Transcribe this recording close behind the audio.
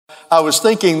I was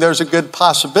thinking there's a good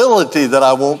possibility that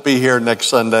I won't be here next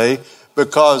Sunday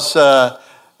because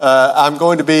I'm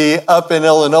going to be up in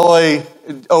Illinois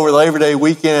over Labor Day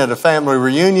weekend at a family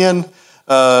reunion,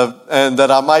 and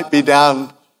that I might be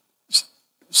down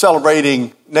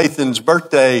celebrating Nathan's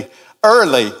birthday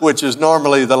early, which is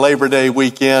normally the Labor Day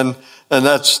weekend, and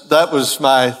that was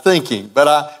my thinking. But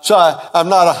I'm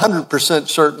not 100%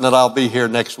 certain that I'll be here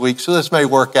next week, so this may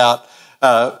work out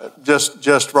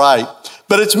just right.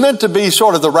 But it's meant to be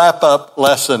sort of the wrap-up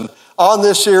lesson. On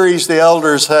this series, the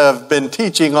elders have been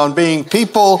teaching on being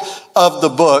people of the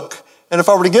book. And if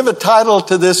I were to give a title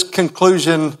to this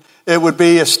conclusion, it would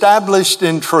be Established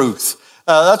in Truth.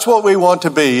 That's what we want to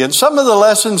be. And some of the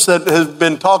lessons that have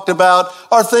been talked about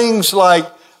are things like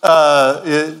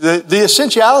the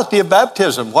essentiality of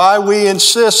baptism, why we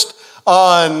insist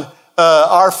on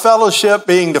our fellowship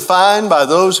being defined by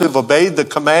those who've obeyed the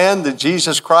command that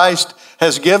Jesus Christ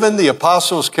has given, the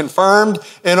apostles confirmed,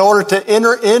 in order to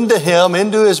enter into him,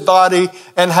 into his body,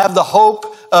 and have the hope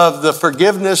of the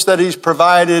forgiveness that he's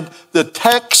provided. The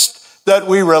text that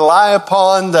we rely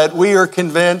upon, that we are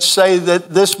convinced, say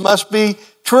that this must be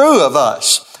true of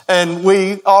us. And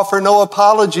we offer no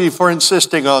apology for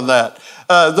insisting on that.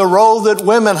 The role that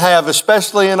women have,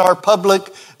 especially in our public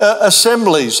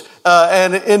assemblies,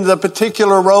 and in the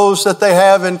particular roles that they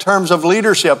have in terms of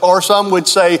leadership. Or some would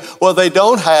say, well, they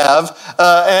don't have.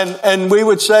 And we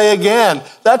would say again,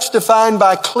 that's defined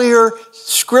by clear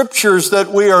scriptures that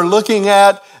we are looking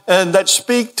at and that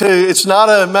speak to, it's not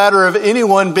a matter of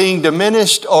anyone being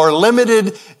diminished or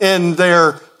limited in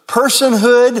their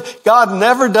personhood. God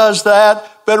never does that,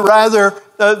 but rather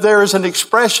there is an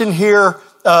expression here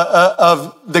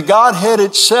of the Godhead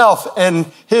itself and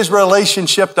his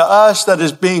relationship to us that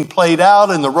is being played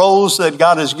out in the roles that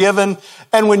God has given.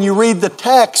 And when you read the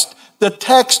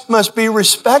text must be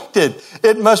respected.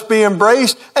 It must be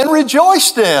embraced and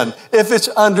rejoiced in if it's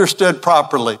understood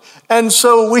properly. And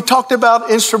so we talked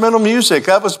about instrumental music.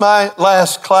 That was my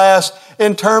last class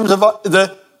in terms of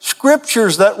the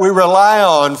scriptures that we rely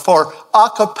on for a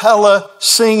cappella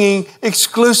singing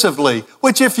exclusively,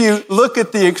 which if you look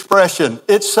at the expression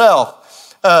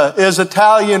itself, is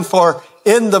Italian for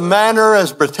in the manner,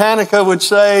 as Britannica would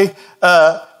say,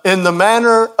 in the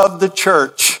manner of the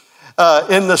church,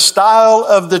 in the style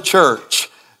of the church.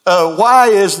 Why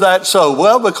is that so?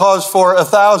 Well, because for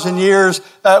 1,000 years,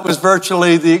 that was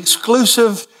virtually the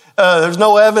exclusive. There's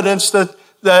no evidence that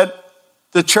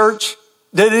the church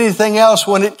did anything else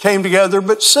when it came together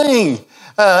but sing.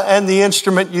 And the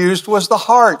instrument used was the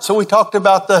harp. So we talked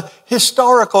about the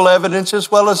historical evidence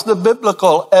as well as the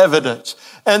biblical evidence.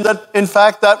 And that, in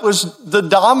fact, that was the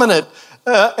dominant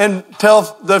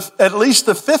until at least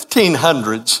the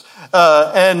 1500s.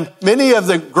 And many of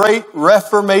the great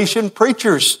Reformation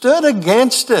preachers stood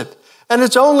against it. And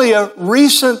it's only a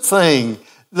recent thing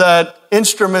that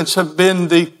instruments have been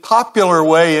the popular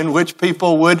way in which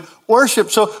people would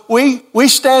worship. So we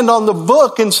stand on the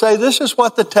book and say, this is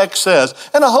what the text says.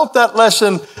 And I hope that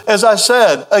lesson, as I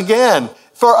said, again,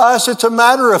 for us, it's a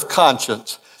matter of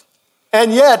conscience.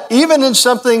 And yet, even in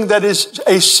something that is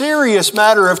a serious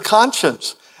matter of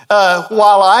conscience,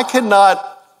 while I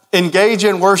cannot engage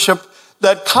in worship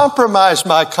that compromise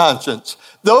my conscience,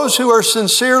 those who are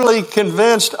sincerely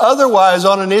convinced otherwise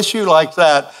on an issue like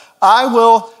that, I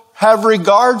will have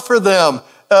regard for them,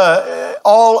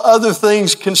 all other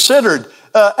things considered,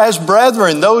 as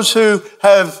brethren, those who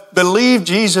have believed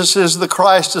Jesus is the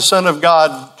Christ, the Son of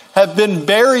God, have been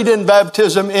buried in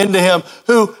baptism into him,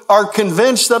 who are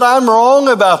convinced that I'm wrong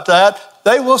about that,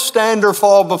 they will stand or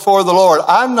fall before the Lord.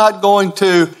 I'm not going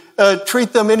to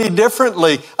treat them any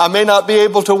differently. I may not be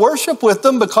able to worship with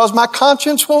them because my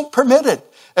conscience won't permit it.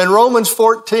 And Romans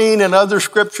 14 and other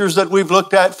scriptures that we've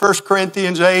looked at, 1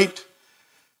 Corinthians 8,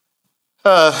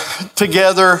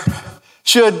 together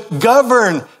should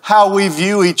govern how we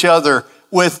view each other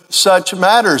with such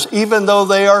matters, even though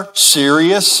they are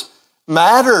serious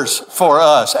matters for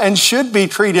us and should be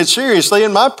treated seriously.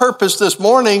 And my purpose this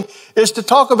morning is to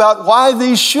talk about why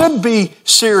these should be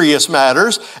serious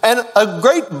matters. And a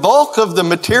great bulk of the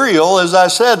material, as I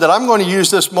said, that I'm going to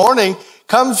use this morning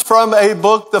comes from a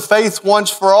book, The Faith Once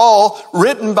for All,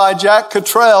 written by Jack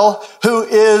Cottrell, who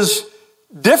is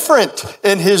different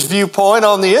in his viewpoint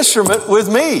on the instrument with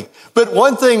me. But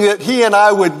one thing that he and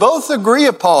I would both agree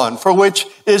upon, for which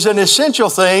is an essential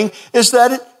thing, is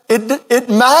that it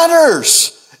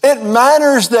matters. It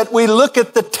matters that we look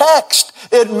at the text.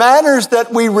 It matters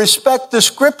that we respect the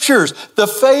scriptures. The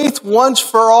faith once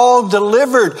for all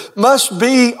delivered must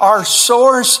be our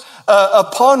source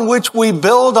upon which we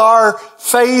build our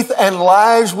faith and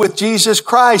lives with Jesus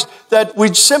Christ, that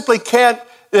we simply can't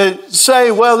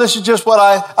say, well, this is just what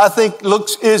I think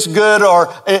is good,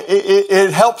 or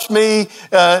it helps me,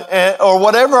 or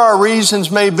whatever our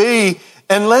reasons may be,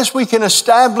 unless we can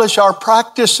establish our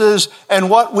practices and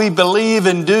what we believe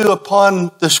and do upon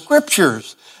the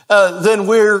Scriptures, then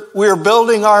we're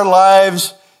building our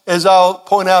lives, as I'll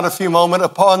point out in a few moments,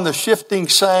 upon the shifting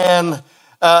sand,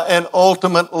 and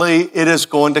ultimately it is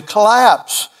going to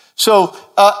collapse. So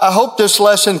I hope this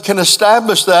lesson can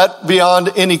establish that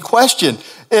beyond any question.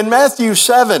 In Matthew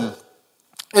 7,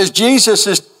 as Jesus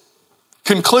is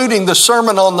concluding the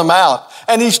Sermon on the Mount,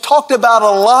 and he's talked about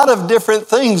a lot of different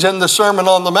things in the Sermon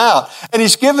on the Mount, and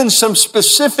he's given some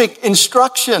specific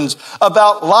instructions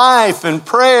about life and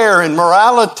prayer and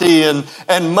morality and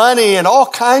money and all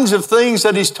kinds of things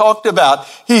that he's talked about.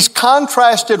 He's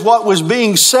contrasted what was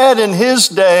being said in his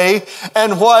day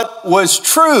and what was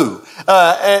true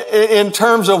in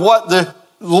terms of what the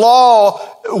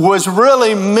law was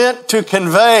really meant to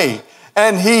convey.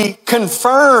 And he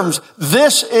confirms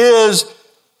this is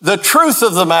the truth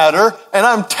of the matter, and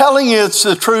I'm telling you it's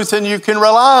the truth and you can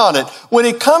rely on it. When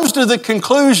he comes to the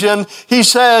conclusion, he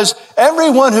says,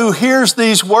 everyone who hears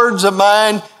these words of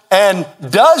mine and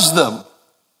does them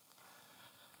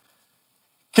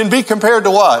can be compared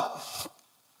to what?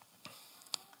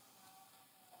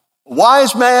 A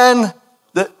wise man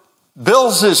that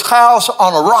builds his house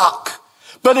on a rock.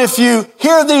 But if you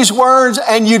hear these words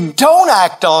and you don't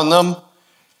act on them,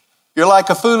 you're like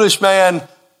a foolish man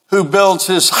who builds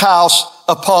his house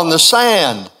upon the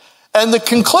sand. And the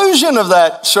conclusion of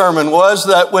that sermon was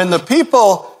that when the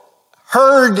people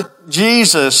heard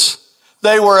Jesus,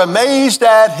 they were amazed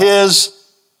at his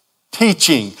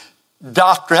teaching,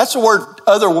 doctrine. That's the word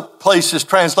other places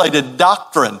translated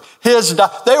doctrine. They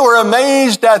were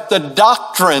amazed at the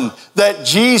doctrine that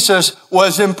Jesus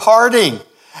was imparting.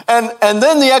 And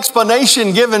then the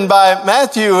explanation given by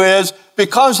Matthew is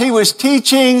because he was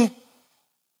teaching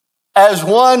as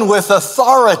one with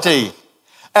authority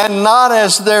and not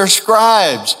as their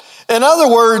scribes. In other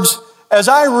words, as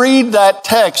I read that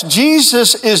text,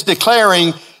 Jesus is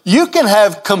declaring you can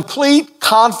have complete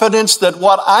confidence that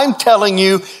what I'm telling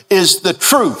you is the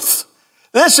truth.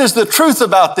 This is the truth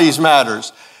about these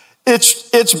matters.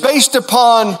 It's based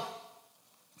upon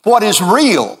what is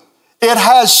real. It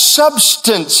has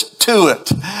substance to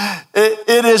it.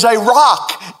 It is a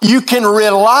rock. You can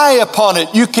rely upon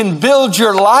it. You can build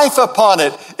your life upon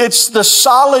it. It's the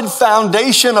solid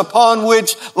foundation upon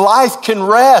which life can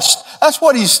rest. That's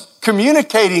what he's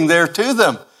communicating there to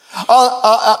them.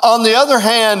 On the other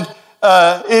hand,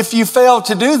 if you fail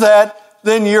to do that,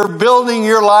 then you're building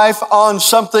your life on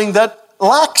something that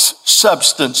lacks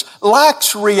substance,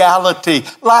 lacks reality,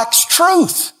 lacks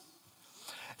truth.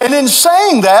 And in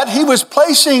saying that, he was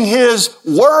placing his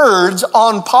words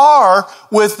on par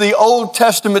with the Old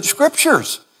Testament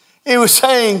scriptures. He was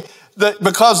saying that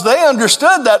because they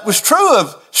understood that was true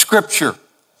of Scripture.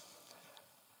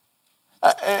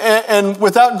 And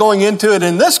without going into it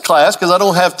in this class, because I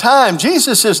don't have time,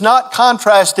 Jesus is not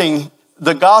contrasting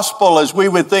the gospel as we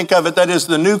would think of it, that is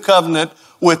the new covenant,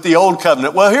 with the old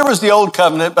covenant. Well, here was the old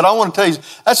covenant, but I want to tell you,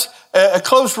 that's a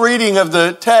close reading of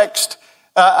the text,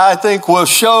 I think will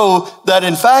show that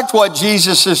in fact what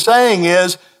Jesus is saying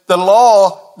is the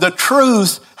law, the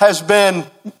truth has been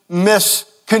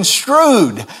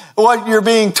misconstrued. What you're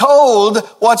being told,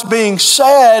 what's being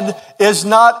said is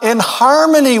not in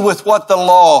harmony with what the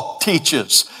law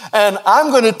teaches. And I'm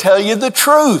going to tell you the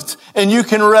truth, and you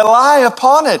can rely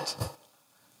upon it.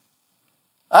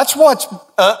 That's what's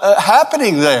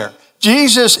happening there.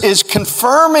 Jesus is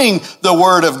confirming the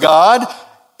Word of God,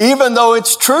 even though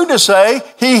it's true to say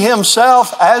he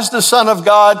himself, as the Son of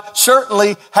God,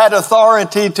 certainly had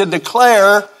authority to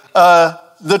declare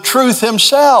the truth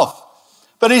himself.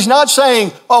 But he's not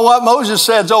saying, oh, what Moses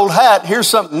said's old hat, here's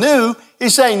something new.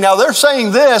 He's saying, now they're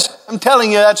saying this, I'm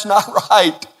telling you that's not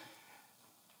right.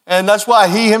 And that's why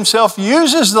he himself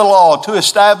uses the law to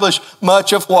establish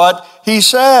much of what he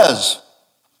says.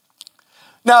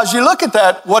 Now, as you look at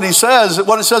that, what it says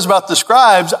about the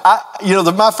scribes,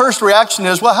 my first reaction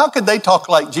is, well, how could they talk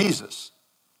like Jesus,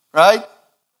 right?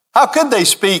 How could they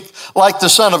speak like the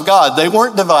Son of God? They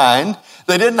weren't divine.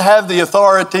 They didn't have the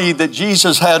authority that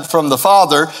Jesus had from the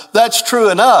Father. That's true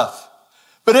enough.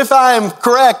 But if I am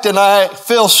correct, and I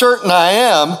feel certain I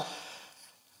am,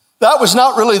 that was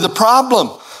not really the problem.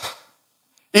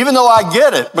 Even though I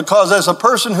get it, because as a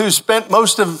person who's spent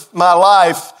most of my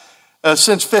life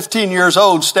since 15 years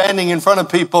old, standing in front of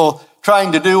people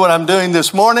trying to do what I'm doing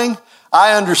this morning,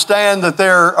 I understand that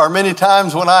there are many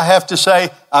times when I have to say,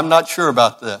 I'm not sure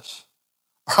about this,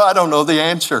 or I don't know the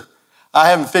answer. I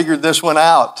haven't figured this one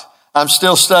out. I'm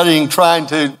still studying, trying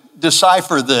to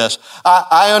decipher this.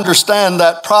 I understand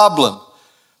that problem.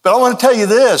 But I want to tell you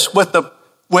this, with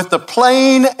the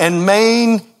plain and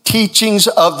main teachings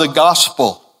of the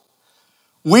gospel,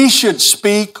 we should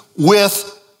speak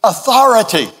with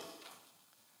authority.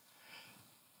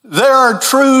 There are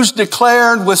truths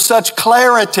declared with such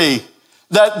clarity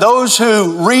that those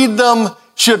who read them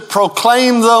should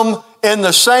proclaim them in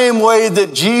the same way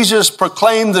that Jesus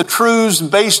proclaimed the truths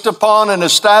based upon and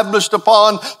established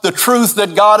upon the truth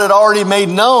that God had already made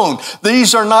known.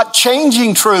 These are not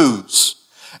changing truths.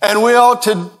 And we ought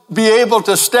to be able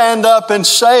to stand up and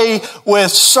say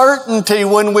with certainty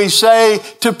when we say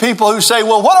to people who say,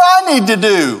 well, what do I need to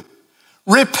do?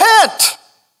 Repent.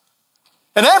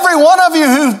 And every one of you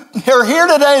who are here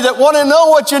today that want to know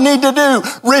what you need to do,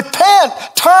 repent,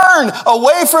 turn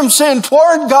away from sin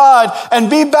toward God and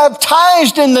be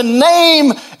baptized in the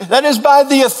name that is by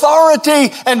the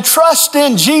authority and trust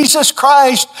in Jesus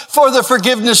Christ for the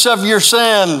forgiveness of your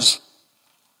sins.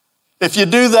 If you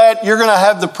do that, you're going to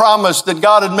have the promise that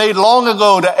God had made long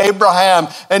ago to Abraham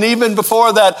and even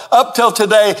before that up till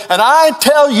today. And I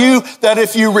tell you that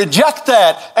if you reject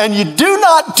that and you do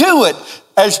not do it,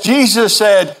 as Jesus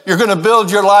said, you're going to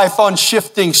build your life on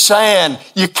shifting sand.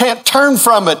 You can't turn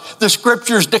from it. The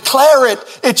scriptures declare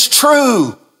it. It's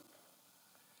true.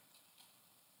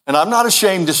 And I'm not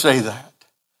ashamed to say that.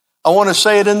 I want to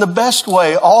say it in the best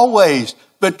way, always.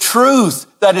 But truth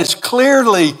that is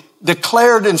clearly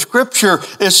declared in Scripture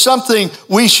is something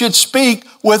we should speak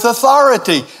with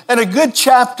authority. And a good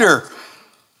chapter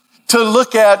to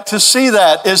look at to see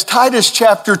that is Titus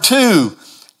chapter 2,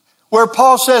 where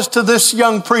Paul says to this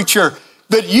young preacher,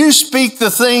 but you speak the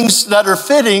things that are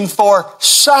fitting for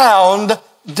sound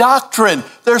doctrine.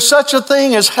 There's such a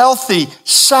thing as healthy,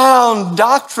 sound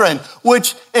doctrine,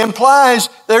 which implies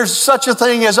there's such a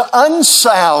thing as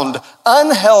unsound,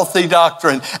 unhealthy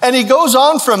doctrine. And he goes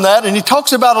on from that and he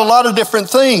talks about a lot of different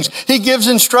things. He gives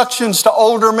instructions to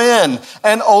older men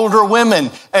and older women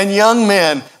and young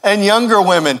men and younger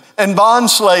women and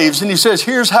bond slaves. And he says,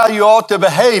 here's how you ought to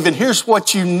behave and here's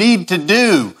what you need to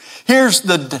do. Here's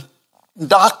the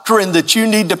doctrine that you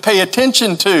need to pay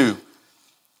attention to.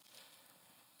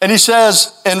 And he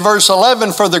says in verse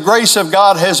 11, for the grace of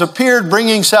God has appeared,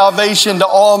 bringing salvation to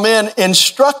all men,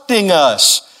 instructing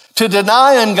us to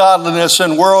deny ungodliness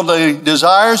and worldly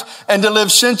desires and to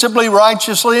live sensibly,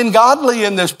 righteously, and godly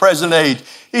in this present age.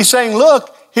 He's saying,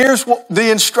 look, here's the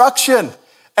instruction,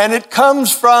 and it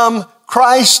comes from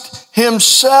Christ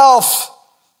himself.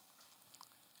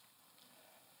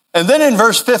 And then in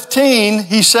verse 15,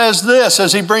 he says this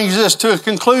as he brings this to a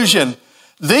conclusion.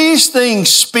 These things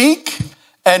speak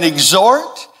and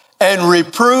exhort and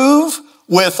reprove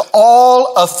with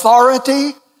all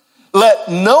authority. Let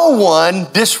no one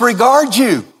disregard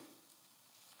you.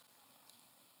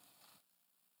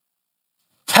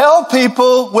 Tell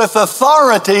people with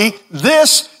authority,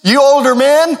 this, you older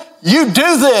men, you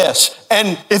do this.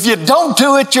 And if you don't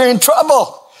do it, you're in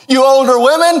trouble. You older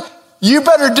women, you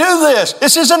better do this.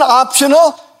 This isn't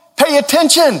optional. Pay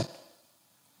attention.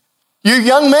 You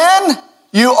young men,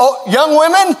 you young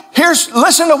women,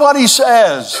 listen to what he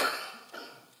says.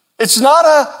 It's not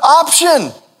an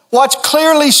option. What's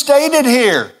clearly stated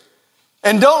here.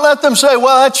 And don't let them say,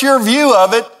 well, that's your view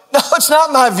of it. No, it's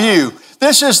not my view.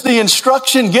 This is the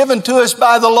instruction given to us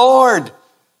by the Lord.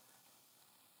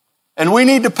 And we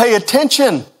need to pay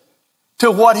attention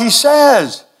to what he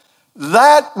says.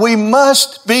 That we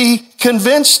must be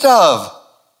convinced of.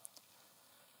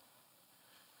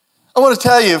 I want to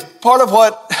tell you, part of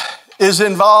what is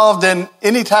involved in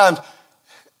any time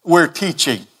we're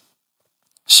teaching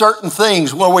certain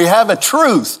things where we have a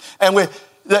truth and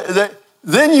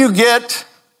then you get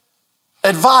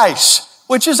advice,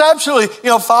 which is absolutely,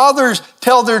 fathers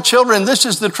tell their children, this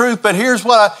is the truth, but here's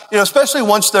what especially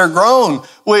once they're grown,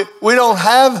 we don't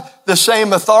have the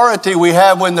same authority we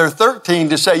have when they're 13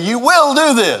 to say, you will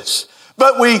do this.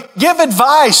 But we give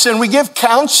advice and we give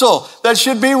counsel that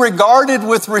should be regarded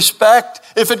with respect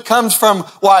if it comes from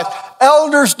wife.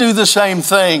 Elders do the same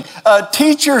thing.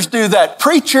 Teachers do that.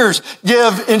 Preachers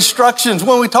give instructions.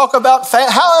 When we talk about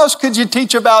how else could you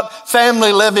teach about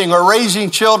family living or raising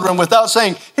children without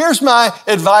saying, here's my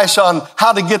advice on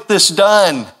how to get this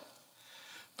done.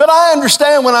 But I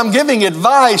understand when I'm giving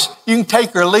advice, you can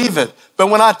take or leave it. But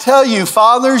when I tell you,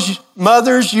 fathers,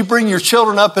 mothers, you bring your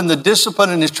children up in the discipline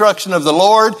and instruction of the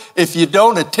Lord. If you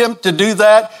don't attempt to do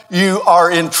that, you are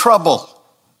in trouble.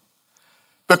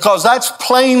 Because that's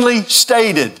plainly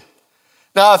stated.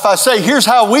 Now, if I say, here's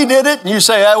how we did it, and you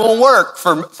say, that won't work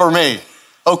for me.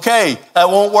 Okay, that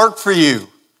won't work for you.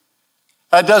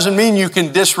 That doesn't mean you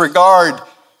can disregard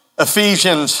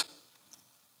Ephesians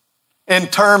in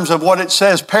terms of what it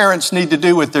says parents need to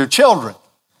do with their children.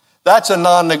 That's a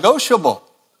non-negotiable.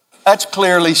 That's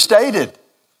clearly stated.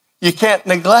 You can't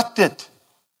neglect it.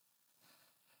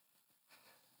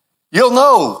 You'll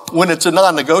know when it's a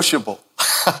non-negotiable.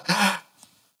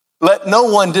 Let no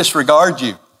one disregard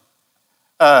you.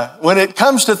 When it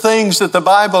comes to things that the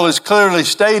Bible is clearly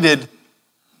stated,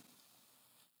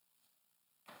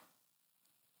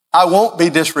 I won't be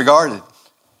disregarded.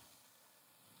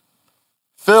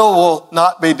 Phil will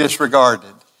not be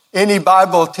disregarded. Any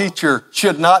Bible teacher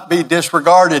should not be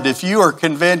disregarded if you are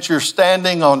convinced you're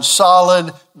standing on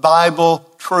solid Bible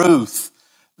truth.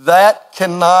 That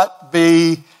cannot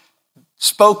be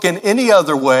spoken any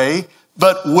other way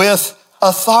but with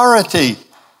authority.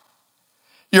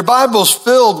 Your Bible's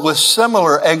filled with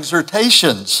similar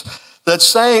exhortations that's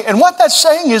saying, and what that's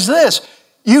saying is this: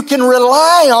 you can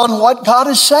rely on what God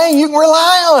is saying. You can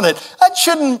rely on it. That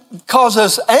shouldn't cause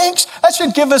us angst. That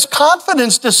should give us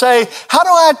confidence to say,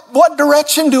 what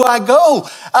direction do I go?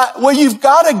 Well, you've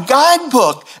got a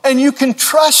guidebook and you can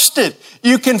trust it.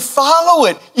 You can follow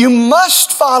it. You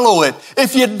must follow it.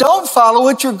 If you don't follow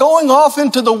it, you're going off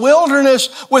into the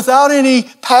wilderness without any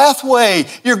pathway.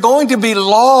 You're going to be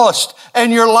lost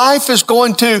and your life is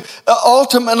going to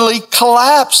ultimately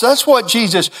collapse. That's what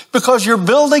because you're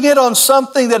building it on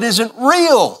something that isn't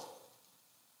real.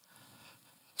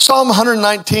 Psalm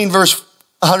 119, verse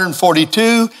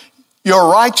 142,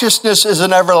 your righteousness is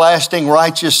an everlasting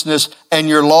righteousness, and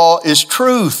your law is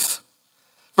truth.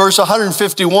 Verse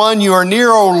 151, you are near,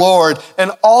 O Lord,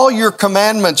 and all your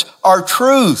commandments are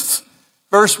truth.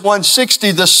 Verse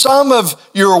 160, the sum of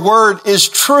your word is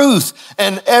truth,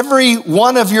 and every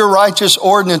one of your righteous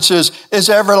ordinances is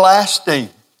everlasting.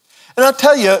 And I'll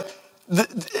tell you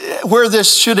where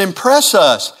this should impress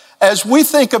us as we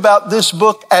think about this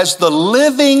book as the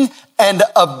living and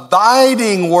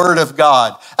abiding Word of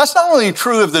God. That's not only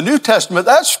true of the New Testament,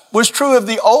 that was true of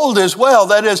the Old as well.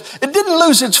 That is, it didn't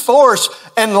lose its force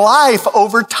and life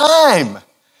over time.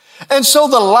 And so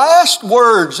the last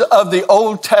words of the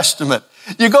Old Testament,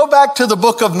 you go back to the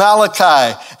book of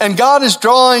Malachi, and God is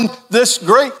drawing this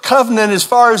great covenant as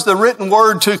far as the written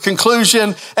word to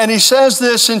conclusion. And he says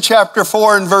this in chapter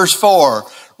 4 and verse 4,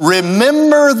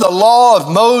 remember the law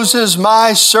of Moses,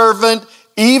 my servant,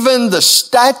 even the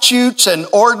statutes and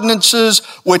ordinances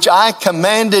which I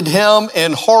commanded him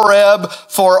in Horeb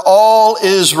for all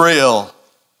Israel.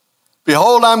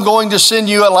 Behold, I'm going to send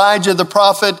you Elijah the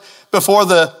prophet before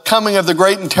the coming of the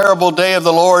great and terrible day of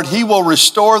the Lord. He will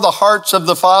restore the hearts of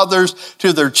the fathers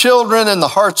to their children and the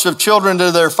hearts of children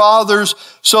to their fathers,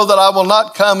 so that I will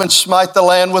not come and smite the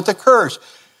land with a curse.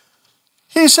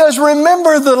 He says,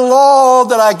 remember the law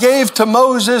that I gave to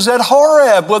Moses at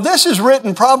Horeb. Well, this is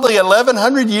written probably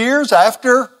 1,100 years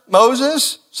after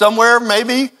Moses, somewhere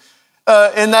maybe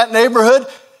in that neighborhood.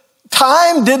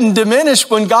 Time didn't diminish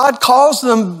when God calls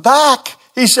them back.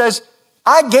 He says,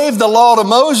 I gave the law to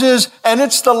Moses, and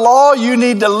it's the law you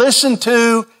need to listen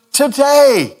to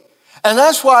today. And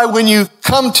that's why when you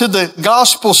come to the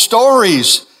gospel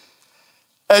stories,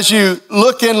 as you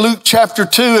look in Luke chapter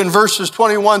 2 and verses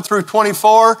 21 through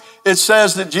 24, it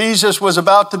says that Jesus was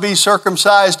about to be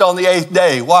circumcised on the 8th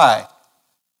day. Why?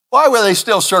 Why were they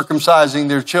still circumcising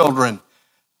their children?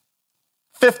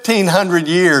 1,500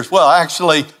 years. Well,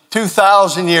 actually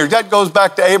 2,000 years. That goes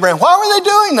back to Abraham. Why were they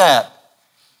doing that?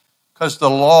 Because the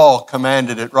law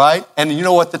commanded it, right? And you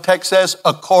know what the text says?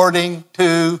 According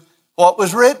to what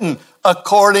was written.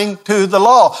 According to the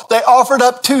law. They offered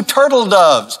up 2 turtle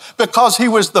doves because he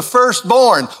was the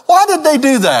firstborn. Why did they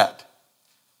do that?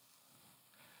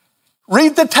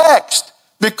 Read the text.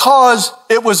 Because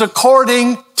it was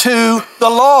according to the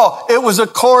law. It was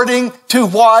according to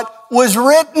what was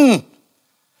written.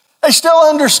 They still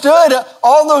understood.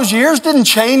 All those years didn't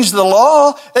change the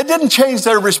law. It didn't change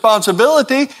their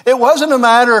responsibility. It wasn't a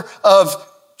matter of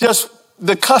just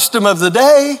the custom of the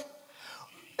day.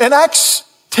 In Acts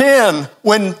 10,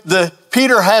 when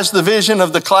Peter has the vision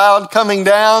of the cloud coming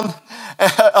down,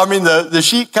 the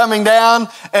sheep coming down,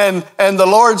 and the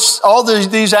Lord's, all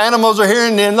these animals are here,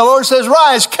 and the Lord says,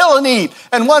 rise, kill and eat.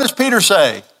 And what does Peter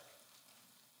say?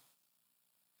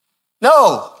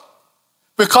 No,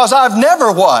 because I've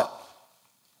never what?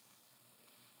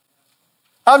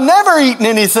 I've never eaten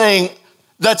anything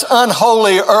that's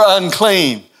unholy or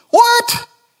unclean. What?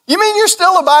 You mean you're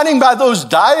still abiding by those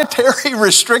dietary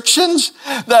restrictions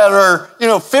that are,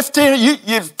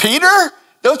 15, Peter?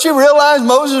 Don't you realize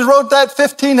Moses wrote that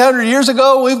 1,500 years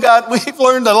ago? We've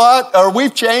learned a lot, or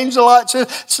we've changed a lot.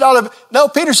 No,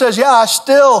 Peter says, yeah, I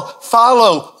still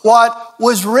follow what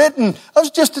was written. I was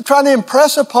just trying to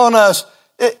impress upon us.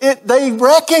 They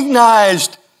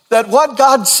recognized that what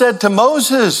God said to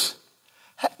Moses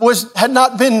had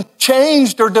not been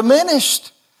changed or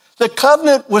diminished. The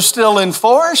covenant was still in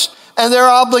force, and there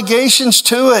are obligations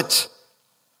to it.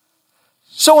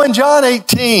 So in John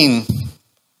 18,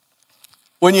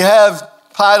 when you have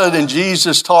Pilate and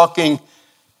Jesus talking,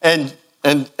 and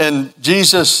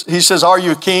Jesus, he says, "Are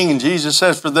you a king?" And Jesus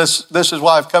says, "For this is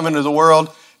why I've come into the world,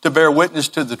 to bear witness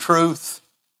to the truth."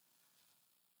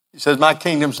 He says, "My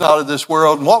kingdom's not of this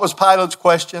world." And what was Pilate's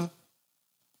question?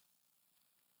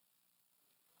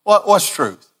 What's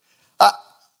truth?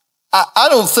 I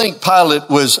don't think Pilate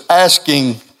was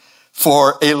asking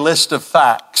for a list of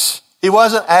facts. He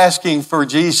wasn't asking for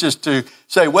Jesus to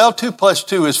say, well, 2 +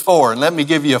 2 is 4, and let me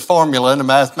give you a formula and a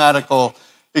mathematical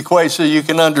equation so you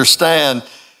can understand.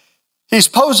 He's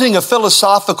posing a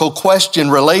philosophical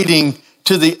question relating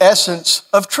to the essence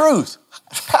of truth.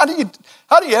 How do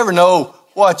you ever know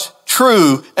what's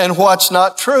true and what's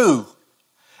not true?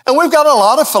 And we've got a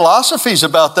lot of philosophies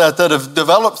about that have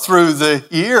developed through the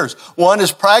years. One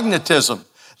is pragmatism,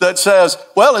 that says,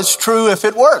 well, it's true if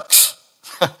it works.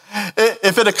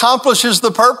 If it accomplishes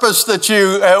the purpose that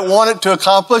you want it to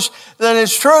accomplish, then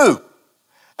it's true.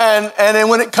 And then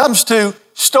when it comes to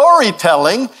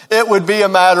storytelling, it would be a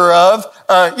matter of,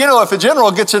 if a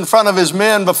general gets in front of his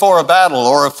men before a battle,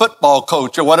 or a football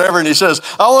coach or whatever, and he says,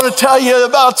 "I want to tell you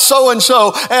about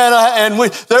so-and-so,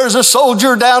 there's a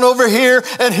soldier down over here,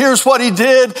 and here's what he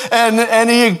did, and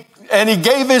he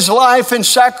gave his life in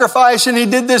sacrifice, and he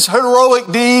did this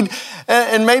heroic deed,"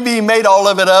 and maybe he made all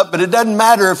of it up, but it doesn't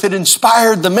matter if it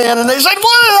inspired the men, and they said,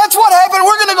 "Well, that's what happened,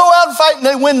 we're going to go out and fight," and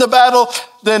they win the battle,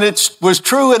 then it was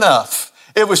true enough.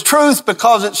 It was truth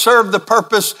because it served the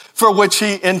purpose for which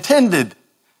he intended.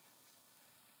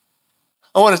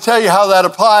 I want to tell you how that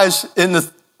applies in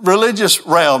the religious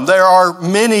realm. There are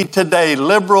many today,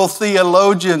 liberal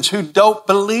theologians, who don't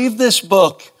believe this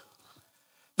book.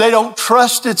 They don't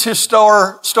trust its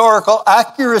historical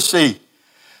accuracy.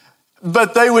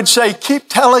 But they would say, keep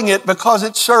telling it because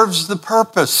it serves the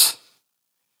purpose.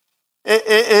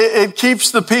 It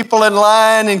keeps the people in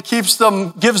line and gives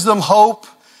them hope.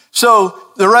 So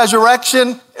the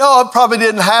resurrection, it probably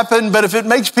didn't happen, but if it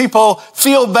makes people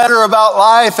feel better about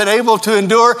life and able to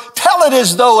endure, tell it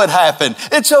as though it happened.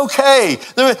 It's okay.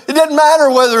 It doesn't matter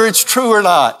whether it's true or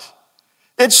not.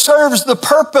 It serves the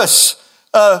purpose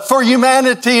for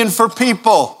humanity and for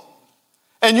people.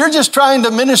 And you're just trying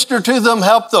to minister to them,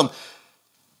 help them.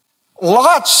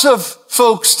 Lots of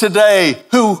folks today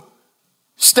who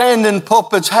stand in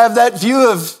pulpits have that view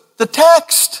of the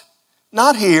text,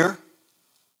 not here.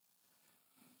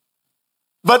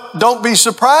 But don't be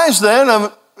surprised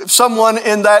then if someone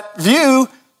in that view,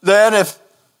 then if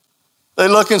they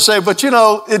look and say, but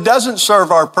it doesn't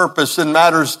serve our purpose in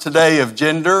matters today of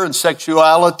gender and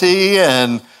sexuality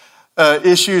and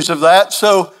issues of that.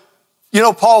 So,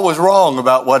 Paul was wrong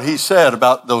about what he said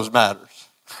about those matters.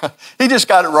 He just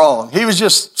got it wrong. He was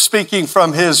just speaking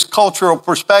from his cultural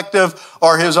perspective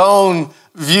or his own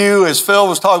view, as Phil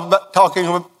was talking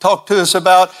to us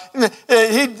about.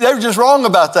 They were just wrong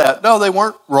about that. No, they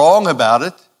weren't wrong about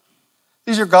it.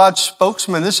 These are God's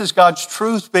spokesmen. This is God's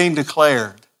truth being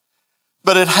declared.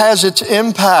 But it has its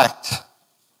impact.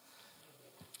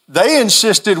 They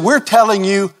insisted, we're telling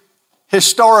you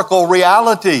historical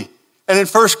reality. And in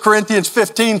 1 Corinthians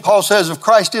 15, Paul says, if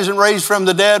Christ isn't raised from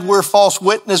the dead, we're false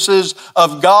witnesses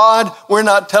of God. We're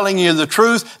not telling you the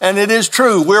truth. And it is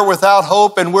true. We're without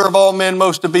hope and we're of all men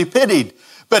most to be pitied.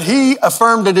 But he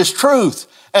affirmed it as truth.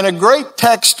 And a great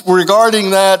text regarding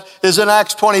that is in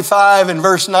Acts 25 and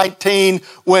verse 19,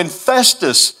 when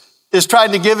Festus is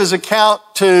trying to give his account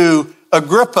to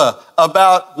Agrippa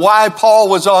about why Paul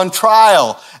was on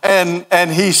trial.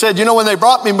 And he said, when they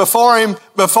brought me before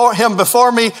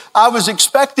me, I was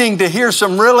expecting to hear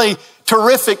some really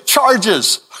terrific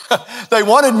charges. They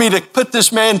wanted me to put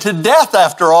this man to death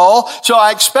after all. So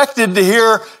I expected to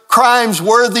hear crimes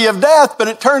worthy of death, but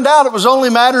it turned out it was only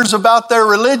matters about their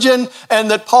religion,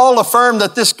 and that Paul affirmed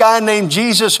that this guy named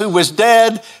Jesus who was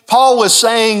dead, Paul was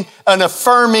saying and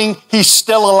affirming he's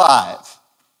still alive.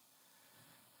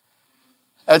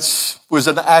 That was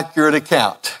an accurate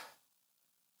account.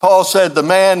 Paul said the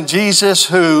man, Jesus,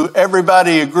 who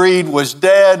everybody agreed was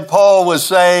dead, Paul was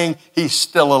saying he's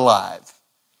still alive.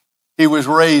 He was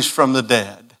raised from the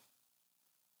dead.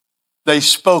 They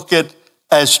spoke it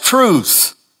as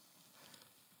truth,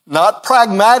 not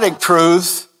pragmatic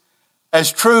truth,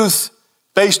 as truth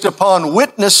based upon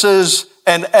witnesses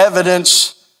and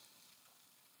evidence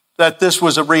that this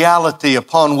was a reality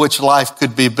upon which life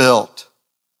could be built.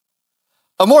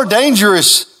 A more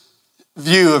dangerous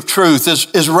view of truth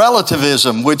is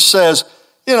relativism, which says,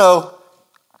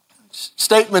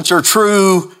 Statements are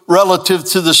true relative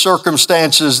to the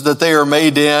circumstances that they are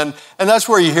made in. And that's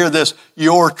where you hear this,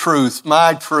 your truth,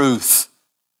 my truth.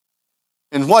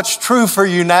 And what's true for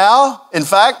you now, in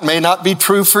fact, may not be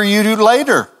true for you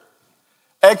later.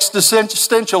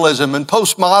 Existentialism and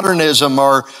postmodernism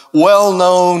are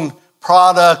well-known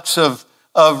products of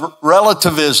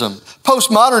relativism.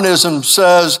 Postmodernism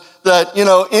says that,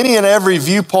 any and every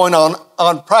viewpoint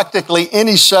on practically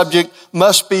any subject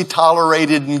must be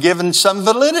tolerated and given some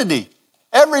validity.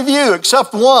 Every view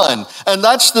except one. And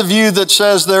that's the view that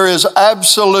says there is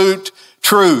absolute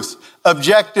truth,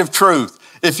 objective truth.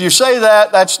 If you say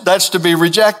that, that's to be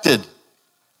rejected.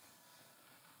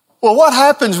 Well, what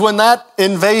happens when that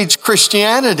invades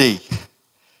Christianity?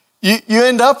 You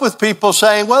end up with people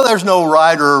saying, well, there's no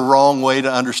right or wrong way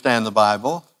to understand the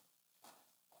Bible.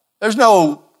 There's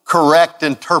no correct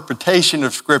interpretation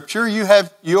of Scripture. You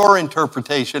have your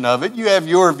interpretation of it. You have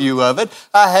your view of it.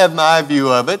 I have my view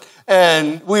of it.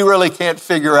 And we really can't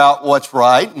figure out what's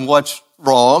right and what's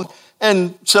wrong.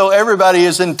 And so everybody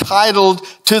is entitled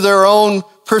to their own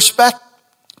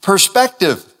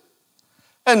perspective.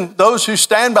 And those who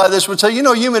stand by this would say,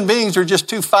 human beings are just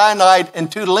too finite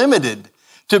and too limited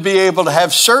to be able to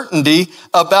have certainty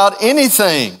about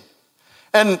anything.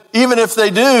 And even if they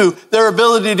do, their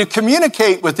ability to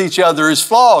communicate with each other is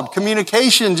flawed.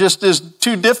 Communication just is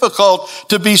too difficult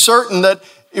to be certain that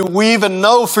we even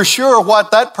know for sure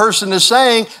what that person is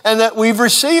saying and that we've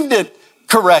received it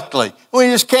correctly. We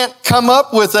just can't come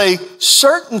up with a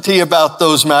certainty about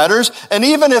those matters. And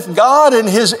even if God in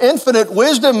His infinite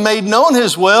wisdom made known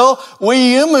His will, we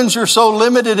humans are so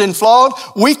limited and flawed,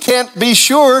 we can't be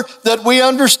sure that we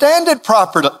understand it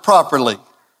properly.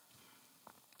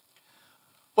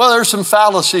 Well, there's some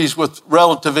fallacies with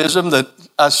relativism that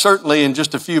I certainly in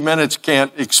just a few minutes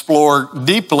can't explore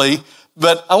deeply.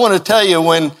 But I want to tell you,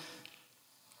 when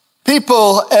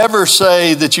people ever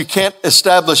say that you can't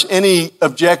establish any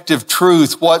objective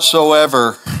truth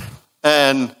whatsoever,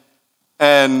 and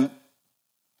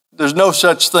there's no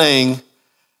such thing,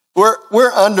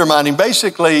 we're undermining.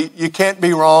 Basically, you can't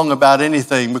be wrong about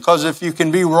anything, because if you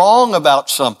can be wrong about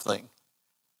something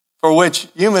for which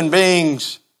human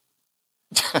beings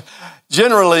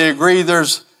generally agree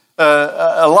there's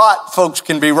a lot folks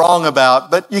can be wrong about,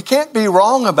 but you can't be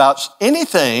wrong about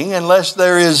anything unless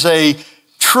there is a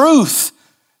truth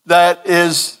that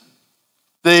is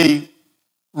the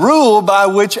rule by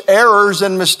which errors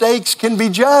and mistakes can be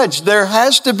judged. There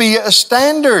has to be a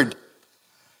standard.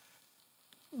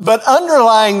 But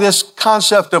underlying this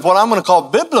concept of what I'm going to call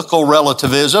biblical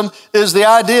relativism is the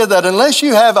idea that unless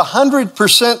you have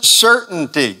 100%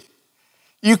 certainty,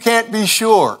 you can't be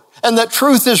sure. And that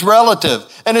truth is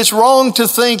relative. And it's wrong to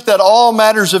think that all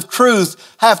matters of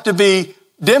truth have to be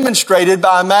demonstrated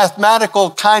by a mathematical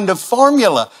kind of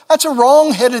formula. That's a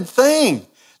wrong-headed thing.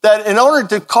 That in order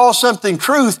to call something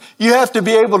truth, you have to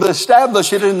be able to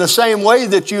establish it in the same way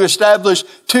that you establish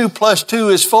 2 + 2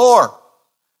 is 4.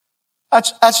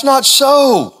 That's not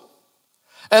so.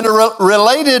 And a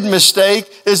related mistake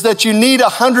is that you need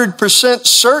 100%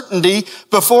 certainty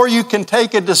before you can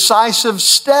take a decisive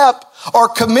step or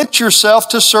commit yourself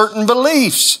to certain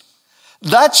beliefs.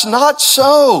 That's not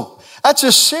so. That's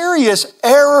a serious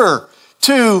error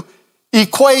to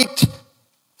equate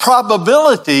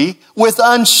probability with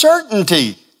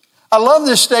uncertainty. I love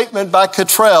this statement by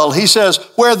Cottrell. He says,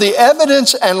 where the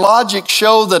evidence and logic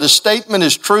show that a statement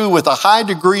is true with a high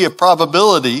degree of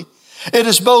probability, it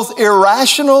is both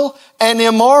irrational and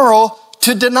immoral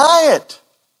to deny it.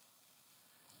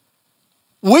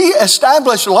 We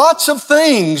establish lots of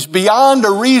things beyond a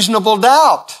reasonable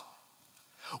doubt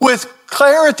with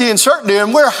clarity and certainty,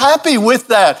 and we're happy with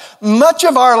that. Much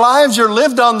of our lives are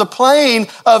lived on the plane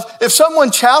of, if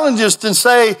someone challenges to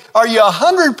say, are you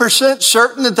 100%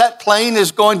 certain that that plane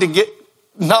is going to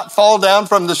not fall down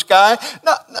from the sky?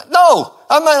 No,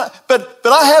 I'm not, but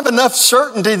I have enough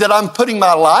certainty that I'm putting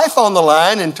my life on the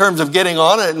line in terms of getting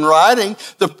on it and riding.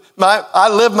 I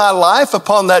live my life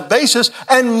upon that basis,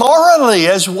 and morally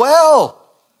as well.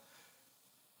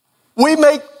 We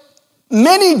make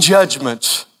many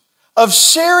judgments of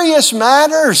serious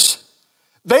matters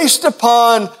based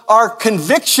upon our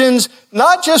convictions,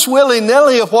 not just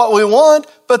willy-nilly of what we want,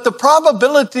 but the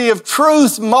probability of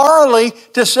truth morally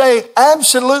to say,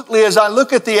 absolutely, as I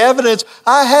look at the evidence,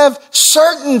 I have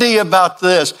certainty about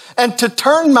this. And to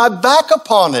turn my back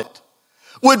upon it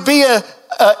would be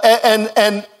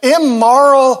an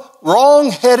immoral,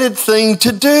 wrong-headed thing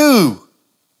to do.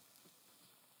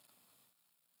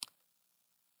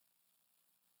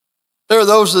 There are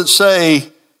those that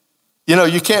say,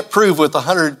 you can't prove with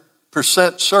 100%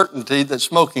 100% certainty that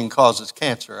smoking causes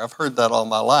cancer. I've heard that all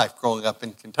my life growing up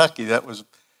in Kentucky.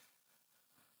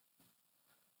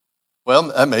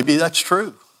 Maybe that's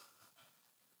true.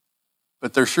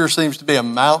 But there sure seems to be a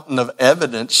mountain of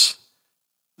evidence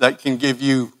that can give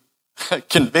you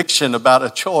conviction about a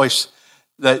choice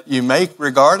that you make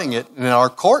regarding it. And our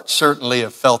courts certainly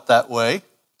have felt that way,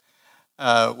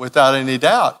 without any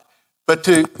doubt. But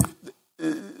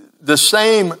the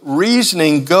same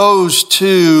reasoning goes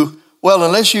to,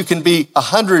 unless you can be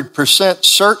 100%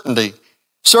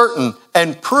 certain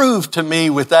and prove to me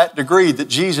with that degree that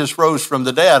Jesus rose from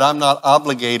the dead, I'm not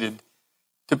obligated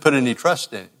to put any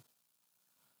trust in him.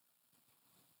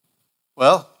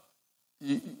 Well,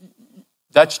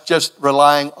 that's just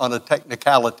relying on a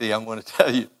technicality, I'm going to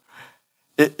tell you.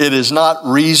 It is not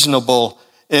reasonable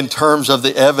in terms of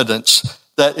the evidence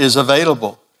that is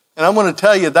available. And I'm going to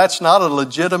tell you that's not a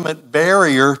legitimate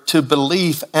barrier to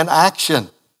belief and action.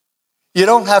 You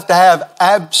don't have to have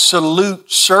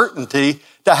absolute certainty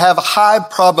to have high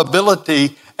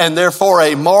probability and therefore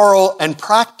a moral and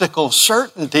practical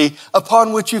certainty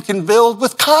upon which you can build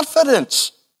with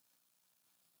confidence.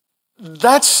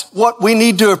 That's what we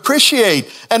need to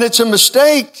appreciate. And it's a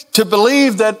mistake to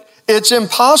believe that it's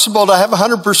impossible to have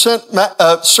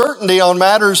 100% certainty on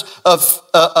matters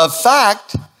of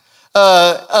fact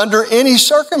under any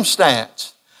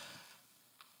circumstance.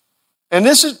 And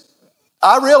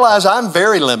I realize I'm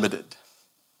very limited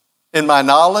in my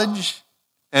knowledge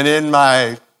and in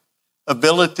my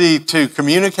ability to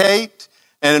communicate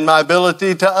and in my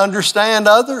ability to understand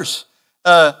others.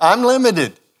 I'm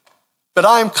limited. But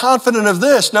I am confident of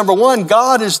this. Number one,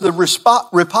 God is the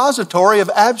repository of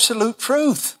absolute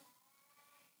truth.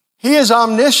 He is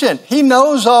omniscient. He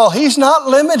knows all. He's not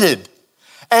limited.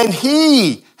 And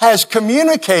He has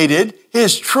communicated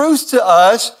His truth to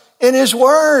us in His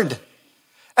Word.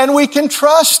 And we can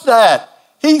trust that.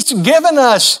 He's given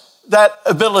us that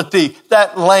ability,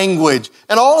 that language,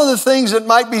 and all of the things that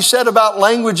might be said about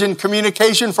language and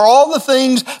communication, for all the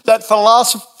things that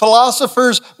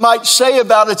philosophers might say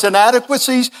about its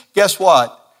inadequacies, guess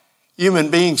what?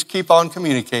 Human beings keep on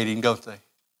communicating, don't they?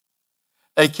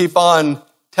 They keep on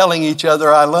telling each other,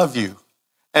 I love you,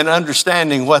 and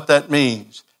understanding what that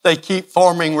means. They keep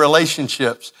forming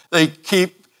relationships. They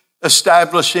keep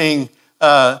establishing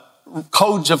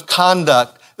codes of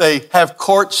conduct. They have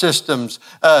court systems.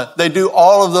 They do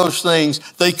all of those things.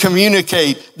 They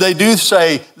communicate. They do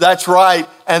say, that's right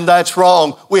and that's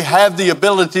wrong. We have the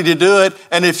ability to do it.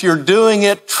 And if you're doing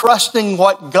it, trusting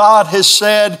what God has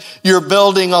said, you're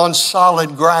building on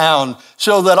solid ground.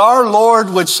 So that our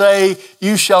Lord would say,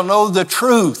 you shall know the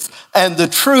truth, and the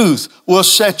truth will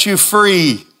set you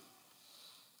free.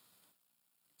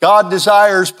 God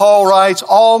desires, Paul writes,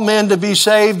 all men to be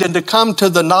saved and to come to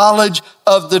the knowledge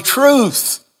of the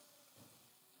truth.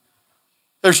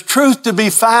 There's truth to be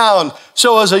found.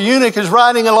 So as a eunuch is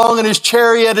riding along in his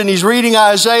chariot and he's reading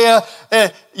Isaiah,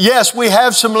 yes, we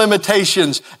have some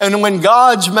limitations. And when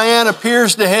God's man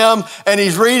appears to him and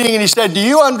he's reading and he said, do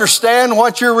you understand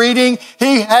what you're reading?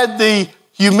 He had the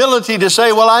humility to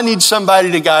say, well, I need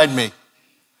somebody to guide me.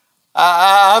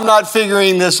 I'm not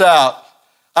figuring this out.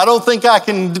 I don't think I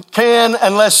can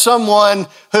unless someone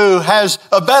who has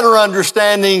a better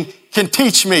understanding can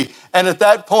teach me. And at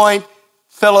that point,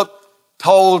 Philip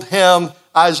told him,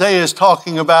 Isaiah is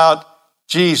talking about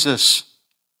Jesus,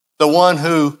 the one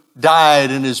who died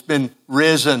and has been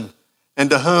risen, and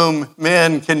to whom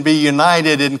men can be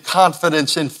united in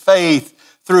confidence and faith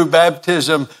through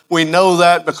baptism. We know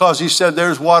that because he said,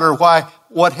 there's water. Why?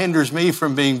 What hinders me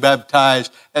from being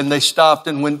baptized? And they stopped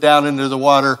and went down into the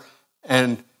water,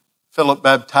 and Philip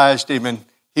baptized him, and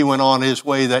he went on his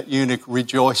way, that eunuch,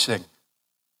 rejoicing.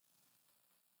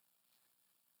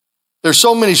 There's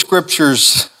so many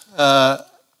scriptures.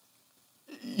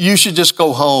 You should just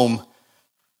go home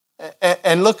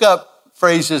and look up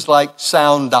phrases like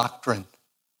sound doctrine.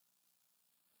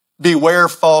 Beware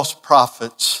false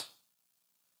prophets.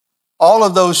 All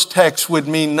of those texts would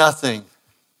mean nothing.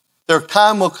 Their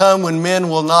time will come when men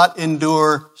will not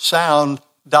endure sound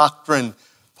doctrine.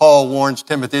 Paul warns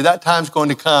Timothy, that time's going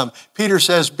to come. Peter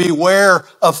says, beware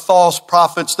of false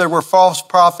prophets. There were false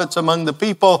prophets among the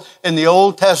people in the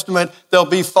Old Testament. There'll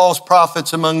be false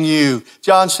prophets among you.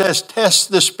 John says, test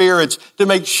the spirits to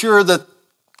make sure that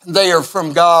they are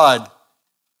from God.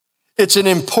 It's an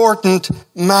important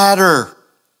matter.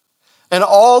 And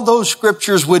all those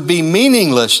scriptures would be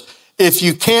meaningless if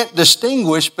you can't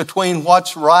distinguish between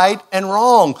what's right and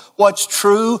wrong, what's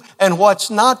true and what's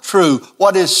not true,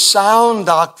 what is sound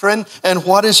doctrine and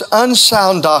what is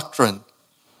unsound doctrine.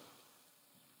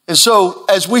 And so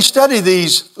as we study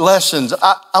these lessons,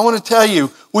 I want to tell you,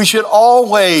 We should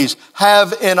always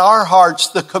have in our hearts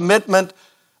the commitment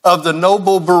of the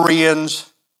noble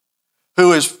Bereans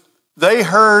they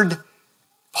heard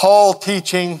Paul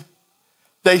teaching.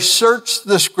 They searched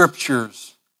the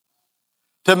scriptures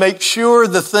to make sure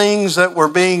the things that were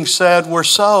being said were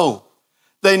so.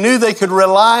 They knew they could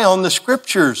rely on the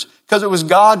scriptures because it was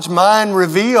God's mind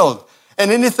revealed. And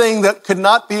anything that could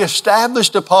not be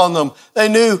established upon them, they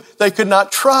knew they could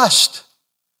not trust.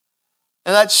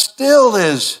 And that still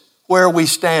is where we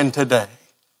stand today.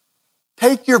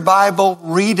 Take your Bible,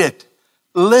 read it,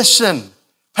 listen,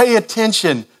 pay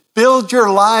attention, build your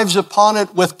lives upon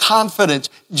it with confidence.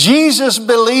 Jesus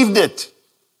believed it.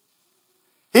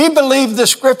 He believed the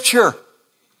scripture.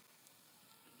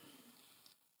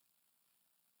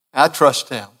 I trust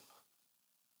him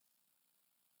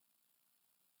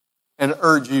and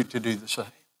urge you to do the same.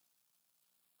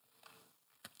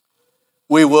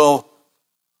 We will,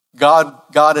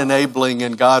 God enabling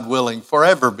and God willing,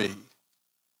 forever be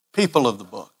people of the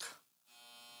book.